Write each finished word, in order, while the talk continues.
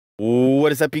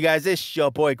What is up, you guys? It's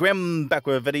your boy Grim back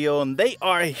with a video, and they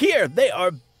are here. They are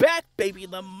back, baby.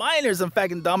 The miners, in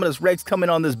fact, Indominus Rex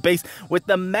coming on this base with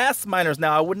the mass miners.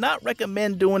 Now, I would not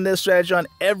recommend doing this strategy on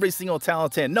every single Town Hall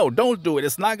 10. No, don't do it.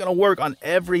 It's not going to work on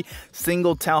every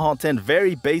single Town Hall 10.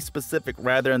 Very base specific,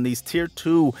 rather, in these tier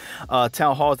 2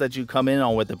 Town Halls that you come in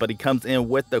on with it. But he comes in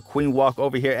with the Queen Walk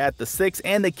over here at the 6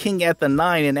 and the King at the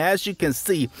 9. And as you can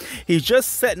see, he's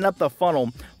just setting up the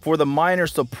funnel for the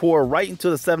miners to pour right into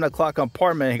the 7 o'clock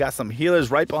compartment. He got some healers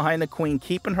right behind the Queen,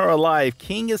 keeping her alive.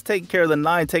 King is taking care of the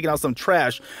 9, taking out some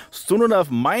trash. Soon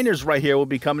enough, miners right here will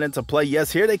be coming into play.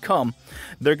 Yes, here they come.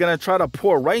 They're going to try to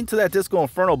pour right into that Disco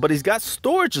Inferno, but he's got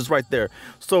storages right there.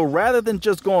 So rather than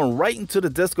just going right into the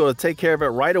Disco to take care of it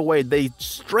right away, they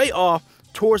straight off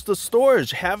towards the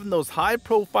storage. Having those high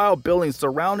profile buildings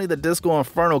surrounding the Disco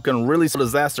Inferno can really be a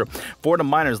disaster for the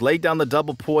miners. Lay down the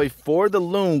double poi for the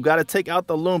loon. Got to take out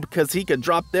the loon because he can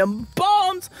drop them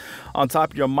bombs on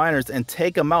top of your miners and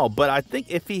take them out. But I think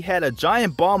if he had a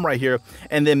giant bomb right here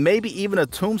and then maybe even a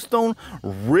tombstone,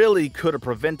 really could have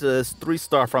prevented this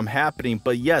 3-star from happening.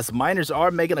 But yes, miners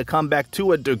are making a comeback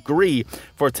to a degree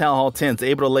for Town Hall 10s,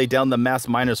 able to lay down the mass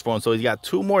miners for him. So he's got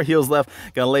 2 more heals left.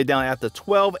 Gonna lay down at the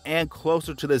 12 and closer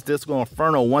to this Disco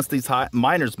Inferno once these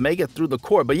miners make it through the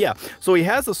court. But yeah, so he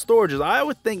has the storages. I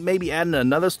would think maybe adding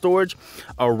another storage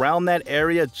around that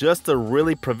area just to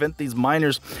really prevent these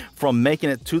miners from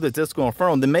making it to the Disco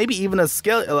Inferno. Then maybe even a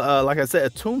scale, like I said, a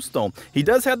tombstone. He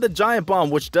does have the giant bomb,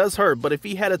 which does hurt, but if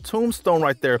he had a tombstone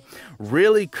right there,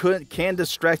 really can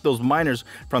distract those miners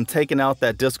from taking out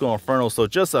that Disco Inferno. So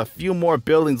just a few more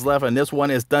buildings left, and this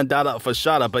one is done data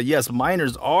fashada. But yes,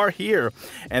 miners are here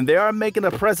and they are making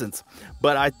a presence.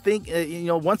 But I think, you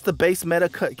know, once the base meta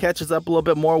catches up a little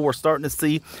bit more, we're starting to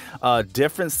see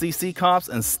different CC comps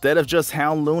instead of just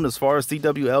Hound Loon as far as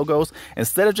CWL goes.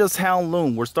 Instead of just Hound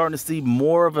Loon, we're starting to see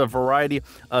more of a variety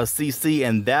of CC,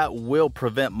 and that will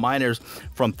prevent miners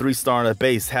from 3-star on the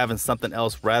base having something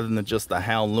else rather than just the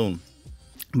Hound Loon.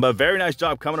 But very nice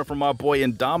job coming up from our boy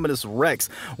Indominus Rex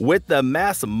with the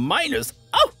mass miners.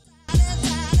 Oh!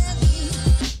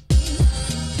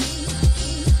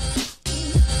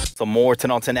 Some more 10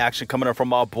 on 10 action coming up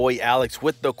from our boy Alex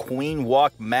with the Queen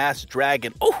Walk Mass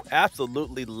Dragon. Oh,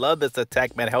 absolutely love this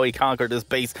attack, man. How he conquered this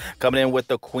base. Coming in with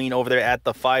the Queen over there at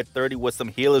the 530 with some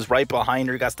healers right behind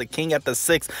her. Got the King at the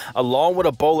 6 along with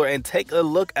a bowler. And take a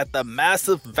look at the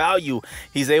massive value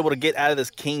he's able to get out of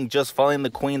this King just following the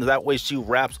Queen. That way she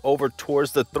wraps over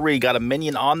towards the 3. Got a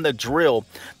minion on the drill.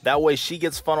 That way she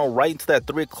gets funneled right into that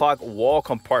 3 o'clock wall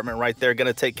compartment right there.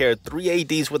 Gonna take care of 3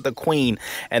 ADs with the Queen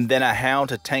and then a Hound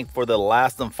to tank for the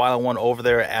last and final one over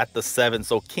there at the 7.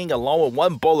 So King along with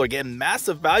 1 bowler getting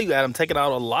massive value at him, taking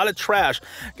out a lot of trash.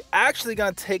 Actually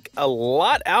gonna take a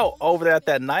lot out over there at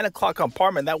that 9 o'clock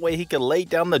compartment. That way he can lay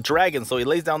down the dragon. So he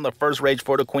lays down the first rage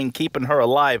for the Queen, keeping her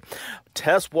alive.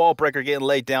 Test wall breaker getting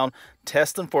laid down,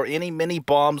 testing for any mini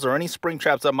bombs or any spring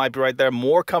traps that might be right there.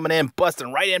 More coming in,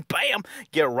 busting right in, bam,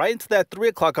 get right into that 3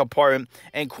 o'clock compartment,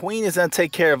 and Queen is going to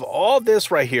take care of all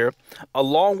this right here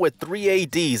along with 3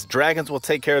 ADs. Dragons will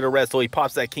take care of the rest. So he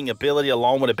pops that King ability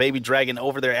along with a baby dragon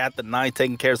over there at the 9,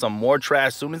 taking care of some more trash.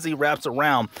 As soon as he wraps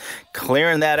around,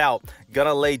 clearing that out,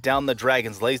 gonna lay down the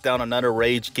dragons, lays down another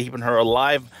rage, keeping her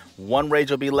alive. 1 rage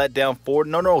will be let down for,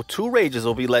 no, 2 rages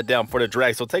will be let down for the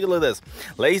drag. So take a look at this.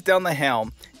 Lays down the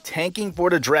Hound, tanking for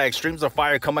the drag. Streams of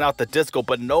fire coming out the Disco,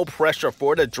 but no pressure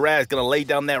for the drag. Gonna lay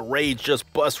down that rage,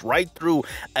 just bust right through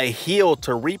a heal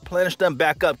to replenish them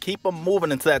back up, keep them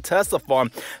moving into that Tesla farm.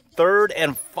 3rd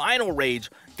and final rage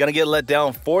gonna get let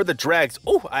down for the drags.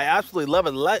 Oh, I absolutely love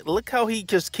it. Look how he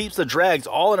just keeps the drags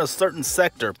all in a certain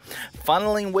sector,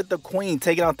 funneling with the Queen,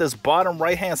 taking out this bottom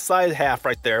right hand side half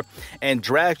right there, and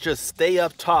drags just stay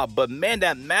up top. But man,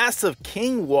 that massive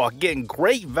King Walk getting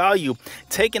great value,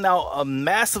 taking out a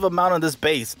massive amount of this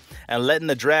base and letting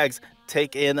the drags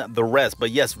take in the rest.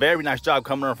 But yes, very nice job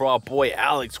coming in from our boy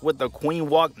Alex with the Queen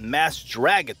Walk Mass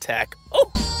Drag attack.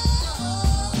 Oh!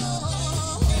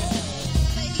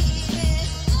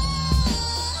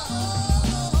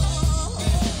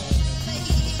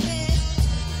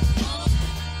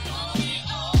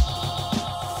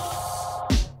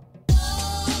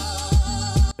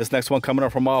 This next one coming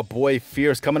up from our boy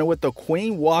Fierce, coming in with the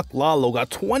Queen Walk Lalo. Got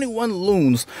 21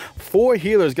 loons, 4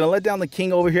 healers. Gonna let down the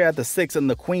King over here at the 6 and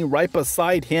the Queen right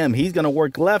beside him. He's gonna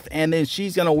work left and then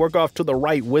she's gonna work off to the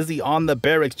right. Wizzy on the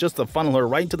barracks just to funnel her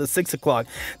right into the 6 o'clock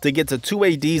to get to 2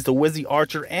 ADs, the Wizzy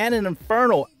Archer and an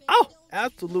Inferno. Oh!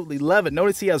 Absolutely love it.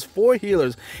 Notice he has 4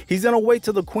 healers. He's going to wait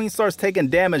till the queen starts taking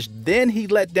damage. Then he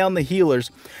let down the healers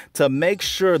to make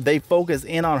sure they focus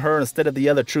in on her instead of the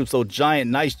other troops. So Giant,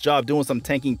 nice job doing some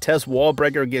tanking. Test wall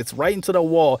breaker, gets right into the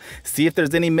wall. See if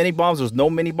there's any mini bombs. There's no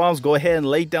mini bombs. Go ahead and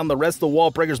lay down the rest of the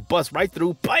wall breakers. Bust right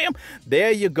through. Bam!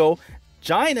 There you go.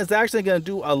 Giant is actually going to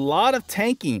do a lot of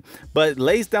tanking, but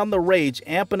lays down the rage,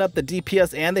 amping up the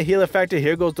DPS and the healer factor.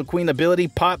 Here goes the queen ability.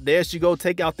 Pop, there she go.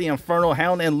 Take out the Infernal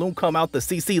Hound, and Loon come out. The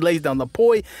CC lays down the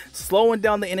Poi, slowing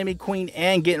down the enemy queen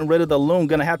and getting rid of the Loon.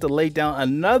 Gonna have to lay down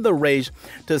another rage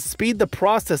to speed the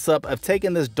process up of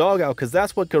taking this dog out, because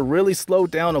that's what could really slow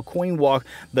down a queen walk.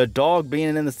 The dog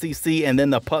being in the CC and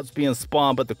then the pups being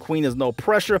spawned, but the queen is no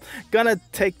pressure. Gonna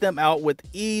take them out with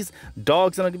ease.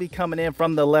 Dog's gonna be coming in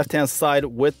from the left hand side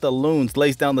with the Loons.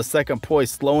 Lays down the second Poi,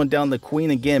 slowing down the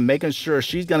queen again, making sure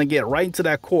she's gonna get right into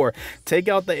that core. Take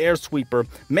out the air sweeper.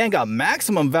 Man, got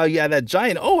maximum value out of that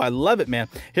Giant. Oh, I love it, man.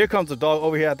 Here comes the dog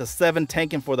over here at the 7,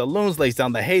 tanking for the Loons. Lays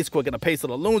down the haste, quick at the pace of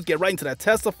the Loons. Get right into that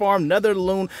Tesla farm. Another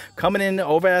Loon coming in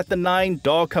over at the 9.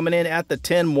 Dog coming in at the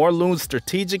 10. More Loons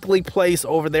strategically placed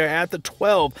over there at the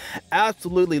 12.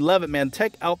 Absolutely love it, man.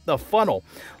 Check out the funnel.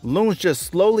 Loons just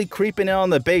slowly creeping in on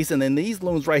the base, and then these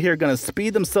Loons right here are going to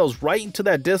speed themselves right into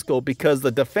that disco, because the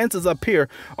defenses up here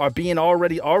are being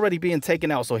already being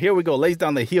taken out. So here we go. Lays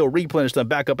down the heal, replenish them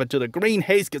back up into the green.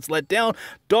 Haste gets let down.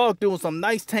 Dog doing some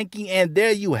nice tanking, and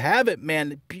there you have it,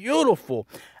 man. Beautiful.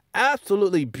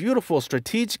 Absolutely beautiful,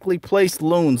 strategically placed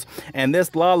Loons, and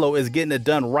this Lalo is getting it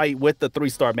done right with the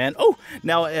 3-star, man. Oh,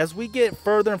 now as we get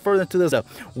further and further into this stuff,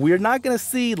 we're not going to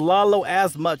see Lalo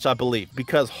as much, I believe,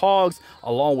 because Hogs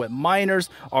along with Miners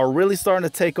are really starting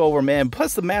to take over, man.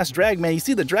 Plus the mass drag, man, you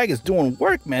see the drag is doing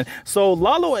work, man. So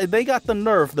Lalo, they got the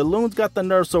nerf, the Loons got the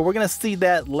nerf, so we're going to see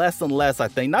that less and less, I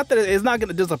think. Not that it's not going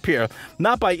to disappear,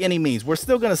 not by any means. We're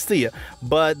still going to see it,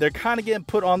 but they're kind of getting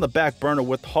put on the back burner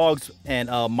with Hogs and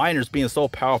Miners being so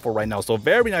powerful right now. So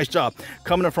very nice job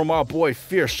coming in from our boy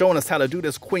Fierce, showing us how to do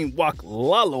this queen walk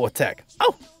Lalo attack.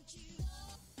 Oh,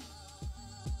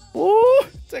 ooh,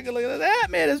 take a look at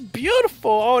that, man. It's beautiful.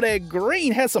 All that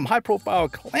green has some high profile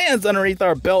clans underneath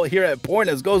our belt here at Born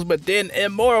Goes, but then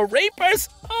Immoral Reapers,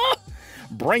 oh,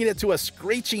 bringing it to a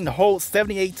screeching halt,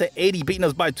 78 to 80, beating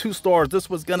us by 2 stars. This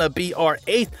was gonna be our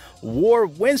 8th war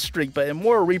win streak, but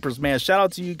Immoral Reapers, man, shout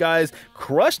out to you guys.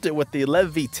 Crushed it with the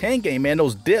 11v10 game, man.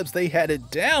 Those dips, they had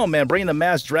it down, man. Bringing the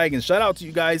mass dragon. Shout out to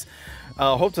you guys.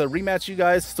 Hope to rematch you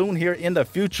guys soon here in the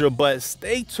future, but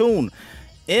stay tuned.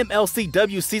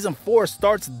 MLCW Season 4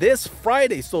 starts this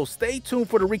Friday, so stay tuned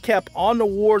for the recap on the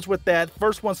wars with that.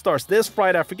 First one starts this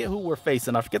Friday. I forget who we're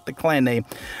facing. I forget the clan name,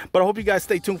 but I hope you guys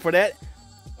stay tuned for that.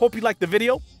 Hope you liked the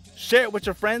video. Share it with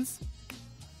your friends.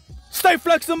 Stay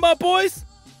flexing, my boys.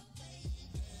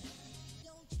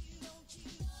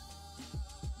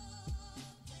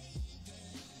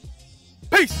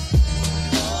 Peace.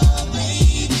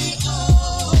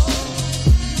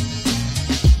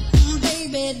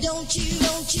 Baby, don't you